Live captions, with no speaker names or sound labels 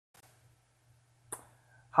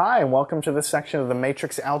Hi, and welcome to this section of the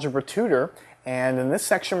Matrix Algebra Tutor. And in this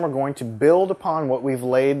section, we're going to build upon what we've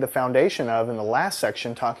laid the foundation of in the last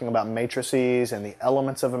section, talking about matrices and the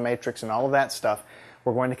elements of a matrix and all of that stuff.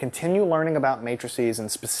 We're going to continue learning about matrices, and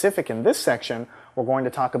specific in this section, we're going to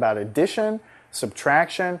talk about addition,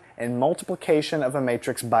 subtraction, and multiplication of a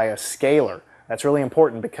matrix by a scalar. That's really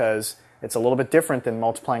important because it's a little bit different than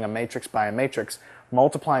multiplying a matrix by a matrix.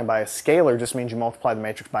 Multiplying by a scalar just means you multiply the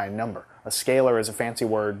matrix by a number. A scalar is a fancy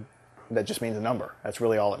word that just means a number. That's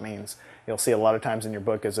really all it means. You'll see a lot of times in your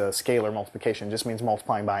book as a scalar multiplication. It just means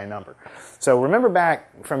multiplying by a number. So remember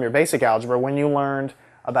back from your basic algebra when you learned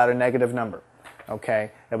about a negative number.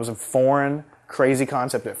 Okay? It was a foreign, crazy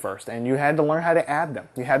concept at first, and you had to learn how to add them.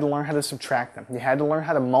 You had to learn how to subtract them. You had to learn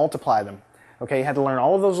how to multiply them. Okay? You had to learn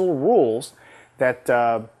all of those little rules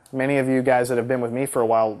that many of you guys that have been with me for a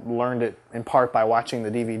while learned it in part by watching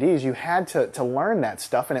the DVDs. You had to learn that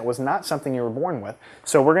stuff, and it was not something you were born with.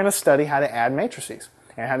 So we're going to study how to add matrices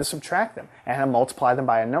and how to subtract them and how to multiply them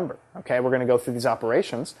by a number. Okay, we're going to go through these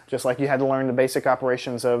operations just like you had to learn the basic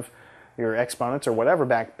operations of your exponents or whatever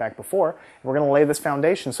back before. We're going to lay this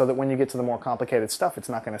foundation so that when you get to the more complicated stuff, it's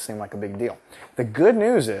not going to seem like a big deal. The good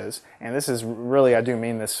news is, and this is really, I do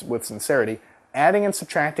mean this with sincerity, adding and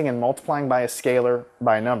subtracting and multiplying by a scalar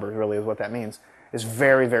by a number really is what that means, is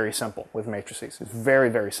very, very simple with matrices. It's very,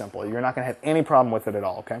 very simple. You're not going to have any problem with it at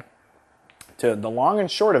all, okay? The long and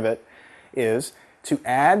short of it is to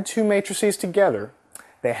add two matrices together,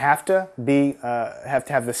 they have to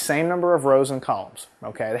have the same number of rows and columns,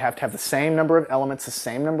 okay? They have to have the same number of elements, the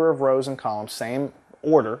same number of rows and columns, same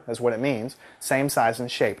order is what it means, same size and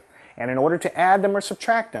shape. And in order to add them or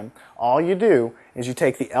subtract them, all you do is you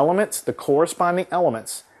take the elements, the corresponding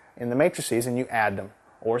elements in the matrices, and you add them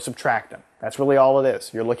or subtract them. That's really all it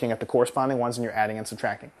is. You're looking at the corresponding ones and you're adding and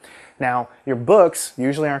subtracting. Now, your books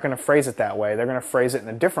usually aren't going to phrase it that way. They're going to phrase it in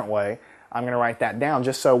a different way. I'm going to write that down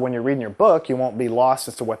just so when you're reading your book, you won't be lost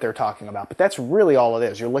as to what they're talking about. But that's really all it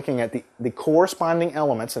is. You're looking at the corresponding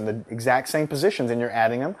elements in the exact same positions, and you're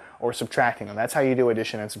adding them or subtracting them. That's how you do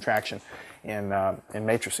addition and subtraction in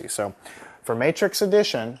matrices. So for matrix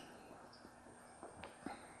addition,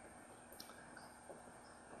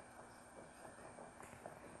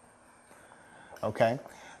 okay,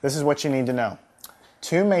 this is what you need to know.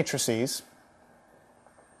 Two matrices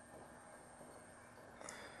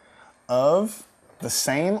of the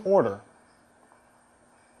same order.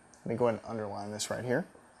 Let me go ahead and underline this right here.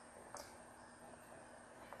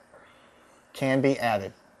 Can be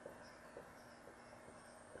added.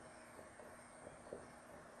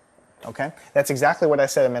 Okay? That's exactly what I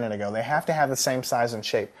said a minute ago. They have to have the same size and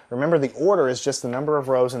shape. Remember, the order is just the number of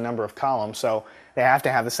rows and number of columns, so they have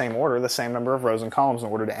to have the same order, the same number of rows and columns in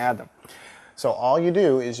order to add them. So all you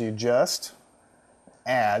do is you just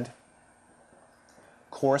add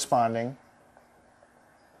corresponding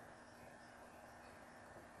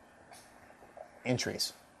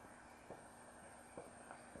entries.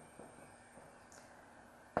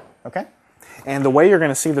 Okay? And the way you're going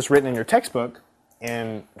to see this written in your textbook,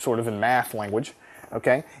 in sort of in math language,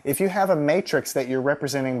 okay? If you have a matrix that you're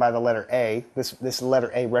representing by the letter A, this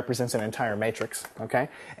letter A represents an entire matrix, okay?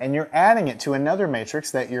 And you're adding it to another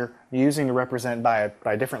matrix that you're using to represent by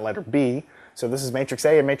a different letter B. So this is matrix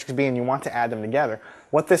A and matrix B, and you want to add them together.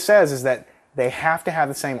 What this says is that they have to have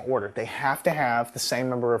the same order. They have to have the same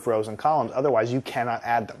number of rows and columns. Otherwise, you cannot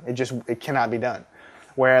add them. It cannot be done.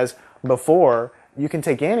 Whereas before, you can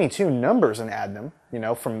take any two numbers and add them. You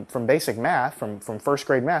know, from basic math, from first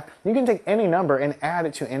grade math, you can take any number and add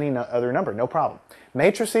it to any other number, no problem.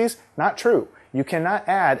 Matrices, not true. You cannot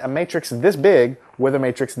add a matrix this big with a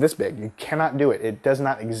matrix this big. You cannot do it. It does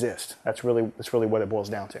not exist. That's really what it boils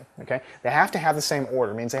down to. Okay? They have to have the same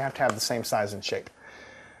order. It means they have to have the same size and shape.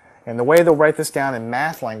 And the way they'll write this down in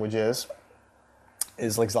math language is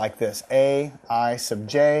like this: A I sub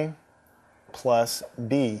j plus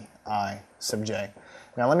B I sub j.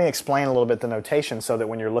 Now let me explain a little bit the notation so that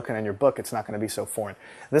when you're looking in your book, it's not going to be so foreign.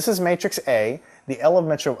 This is matrix A, the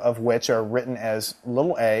elements of which are written as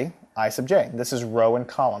little a, I sub j. This is row and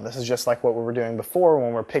column. This is just like what we were doing before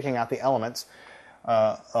when we're picking out the elements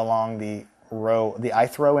along the row, the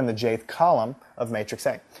ith row and the jth column of matrix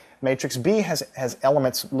A. Matrix B has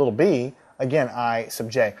elements little b, again, I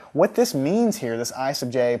sub j. What this means here, this I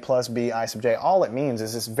sub j plus b I sub j, all it means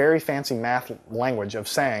is this very fancy math language of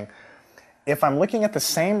saying, if I'm looking at the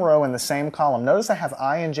same row in the same column, notice I have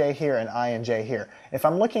I and j here and I and j here. If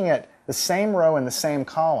I'm looking at the same row in the same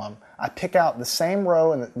column, I pick out the same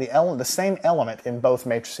row and the same element in both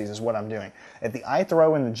matrices is what I'm doing. At the ith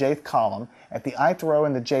row in the jth column,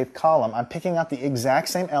 I'm picking out the exact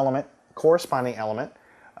same element, corresponding element,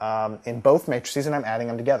 in both matrices, and I'm adding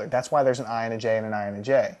them together. That's why there's an I and a j and an I and a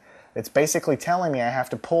j. It's basically telling me I have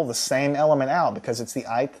to pull the same element out because it's the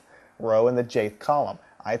ith row in the jth column.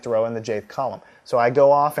 Ith row in the jth column. So I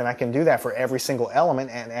go off and I can do that for every single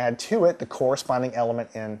element and add to it the corresponding element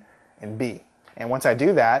in B. And once I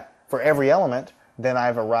do that for every element, then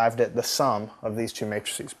I've arrived at the sum of these two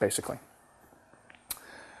matrices, basically.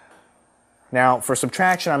 Now, for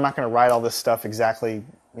subtraction, I'm not going to write all this stuff exactly,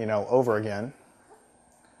 over again,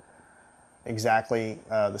 exactly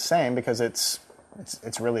the same, because it's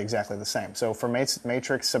really exactly the same. So for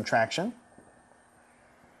matrix subtraction,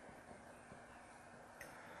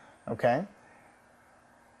 okay,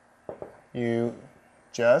 you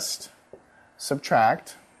just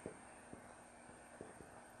subtract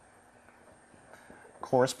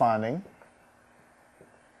corresponding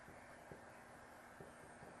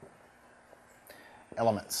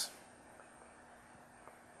elements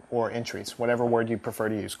or entries, whatever word you prefer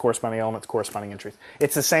to use. Corresponding elements, corresponding entries.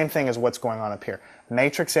 It's the same thing as what's going on up here.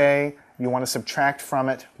 Matrix A, you want to subtract from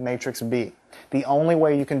it matrix B. The only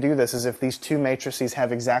way you can do this is if these two matrices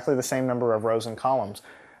have exactly the same number of rows and columns,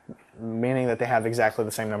 meaning that they have exactly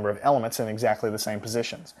the same number of elements in exactly the same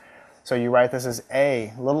positions. So you write this as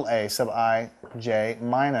A, little a sub I j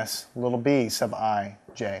minus little b sub I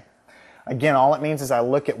j. Again, all it means is I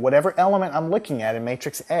look at whatever element I'm looking at in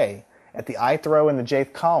matrix A, at the ith row in the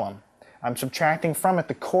jth column. I'm subtracting from it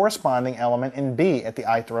the corresponding element in B at the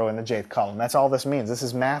ith row in the jth column. That's all this means. This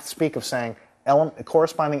is math speak of saying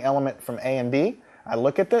corresponding element from A and B. I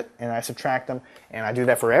look at it and I subtract them, and I do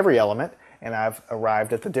that for every element, and I've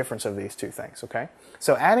arrived at the difference of these two things. Okay?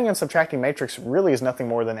 So adding and subtracting matrix really is nothing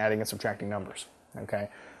more than adding and subtracting numbers. Okay?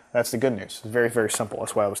 That's the good news. It's very, very simple.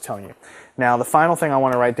 That's why I was telling you. Now, the final thing I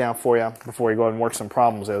want to write down for you before we go ahead and work some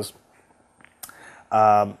problems is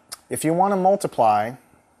if you want to multiply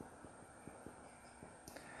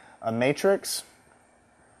a matrix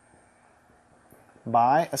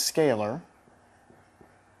by a scalar,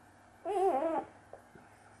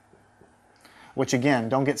 which again,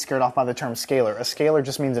 don't get scared off by the term scalar. A scalar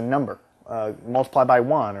just means a number. Multiply by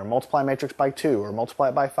 1, or multiply a matrix by 2, or multiply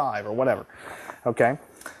it by 5, or whatever. Okay?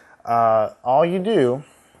 All you do,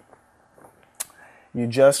 you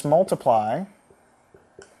just multiply,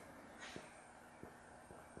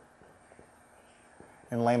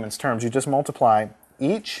 in layman's terms, you just multiply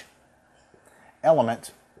each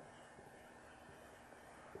element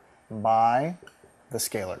by the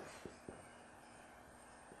scalar.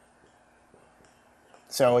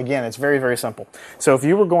 So again, it's very, very simple. So if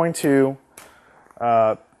you were going to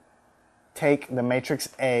take the matrix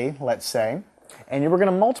A, let's say, and you were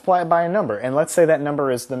going to multiply it by a number, and let's say that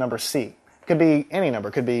number is the number C. It could be any number.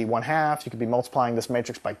 It could be 1/2. You could be multiplying this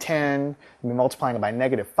matrix by 10. You could be multiplying it by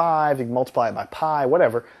 -5. You can multiply it by pi,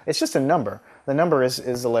 whatever. It's just a number. The number is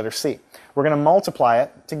the letter C. We're going to multiply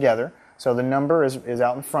it together. So the number is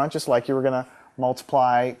out in front, just like you were going to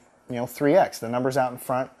multiply 3x. The number's out in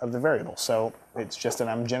front of the variable. So it's just that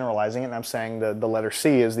I'm generalizing it, and I'm saying the letter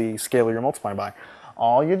C is the scalar you're multiplying by.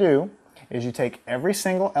 All you do is you take every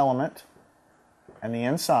single element and the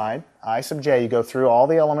inside, I sub j, you go through all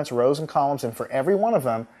the elements, rows and columns, and for every one of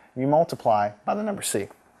them, you multiply by the number C.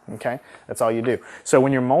 Okay? That's all you do. So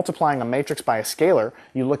when you're multiplying a matrix by a scalar,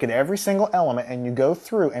 you look at every single element and you go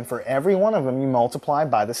through, and for every one of them, you multiply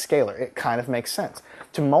by the scalar. It kind of makes sense.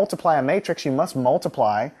 To multiply a matrix, you must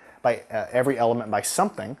multiply by every element by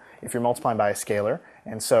something if you're multiplying by a scalar,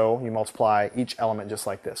 and so you multiply each element just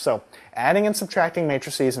like this. So adding and subtracting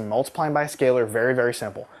matrices and multiplying by a scalar, very, very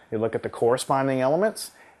simple. You look at the corresponding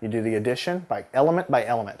elements, you do the addition by element,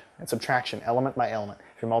 and subtraction element by element.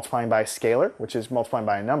 If you're multiplying by a scalar, which is multiplying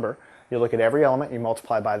by a number, you look at every element, you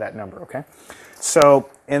multiply by that number, okay? So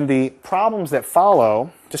in the problems that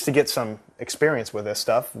follow, just to get some experience with this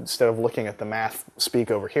stuff, instead of looking at the math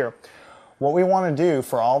speak over here, what we want to do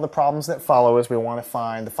for all the problems that follow is we want to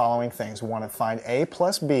find the following things. We want to find A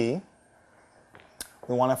plus B.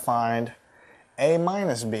 We want to find A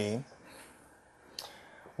minus B.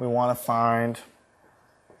 We want to find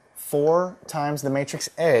 4 times the matrix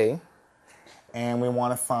A. And we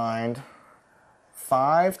want to find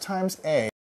 5 times A